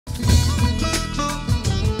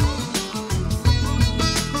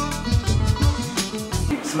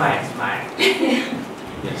Smile, smile.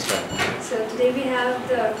 Yes, right. So today we have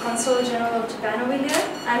the Consul General of Japan over here.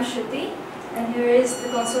 I'm Shruti, and here is the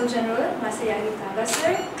Consul General, Masayuki Taga,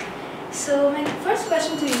 sir. So my first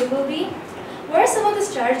question to you will be, what are some of the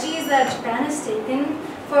strategies that Japan has taken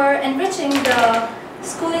for enriching the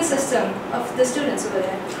schooling system of the students over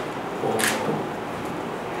there?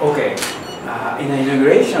 Okay. In the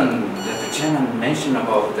inauguration, the chairman mentioned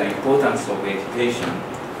about the importance of education.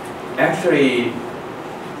 Actually,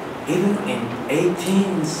 even in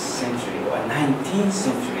 18th century or 19th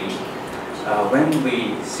century, when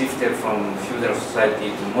we shifted from feudal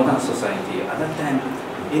society to modern society, at that time,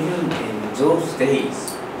 even in those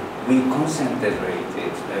days, we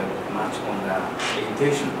concentrated much on the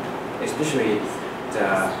education, especially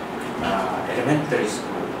the elementary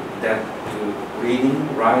school, that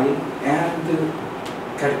reading, writing, and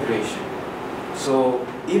calculation. So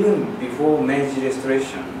even before Meiji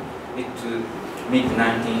Restoration,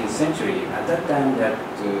 mid-19th century, at that time that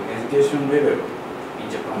education level in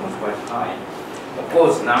Japan was quite high. Of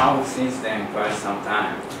course, now since then quite some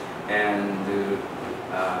time, and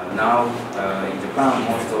now in Japan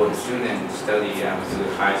most of the students study up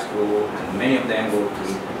to high school, and many of them go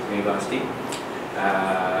to university.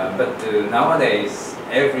 But nowadays,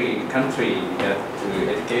 every country that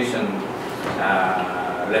education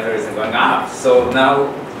level is going up. So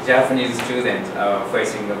now Japanese students are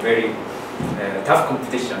facing a very tough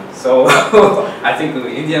competition. So I think the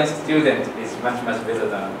Indian student is much better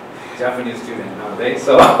than Japanese student nowadays.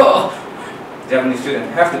 So Japanese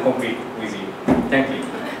students have to compete with you. Thank you.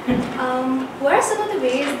 What are some of the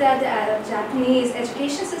ways that the Japanese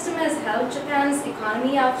education system has helped Japan's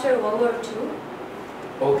economy after World War II?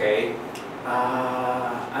 Okay.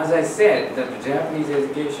 As I said, the Japanese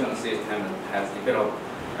education system has developed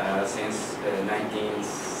since 19th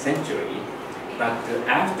century. But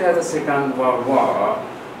after the Second World War,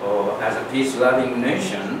 as a peace-loving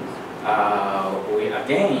nation, we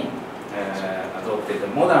again adopted the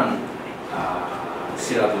modern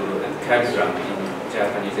syllabus and curriculum in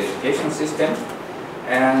Japanese education system,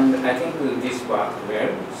 and I think this worked well.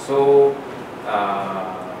 So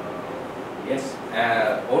yes,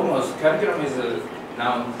 almost curriculum is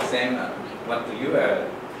now same what you are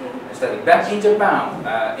studying. Back in Japan,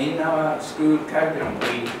 in our school curriculum,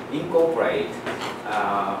 we incorporate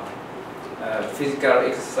physical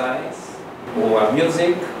exercise or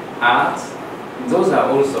music, arts. Those are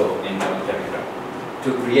also in our curriculum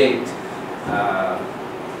to create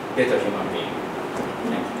better human being.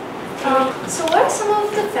 So what are some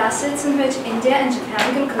of the facets in which India and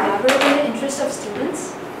Japan can collaborate in the interest of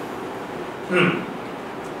students?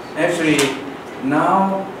 Actually,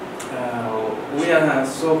 now we are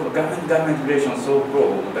so government relations so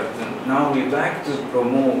broad, but now we like to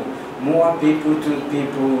promote more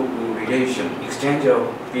people-to-people relation, exchange of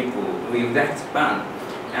people. We like to expand,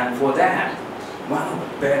 and for that, one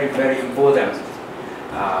very important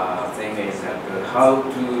thing is that how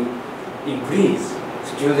to increase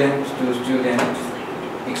student-to-student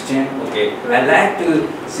exchange. Okay, I like to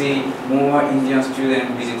see more Indian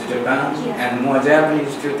students visit Japan and more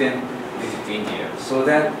Japanese students visit India, so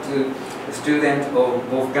that students of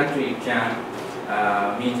both countries can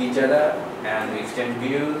meet each other and exchange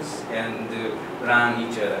views and learn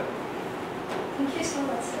each other. Thank you so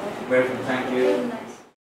much, sir. Welcome. Thank you.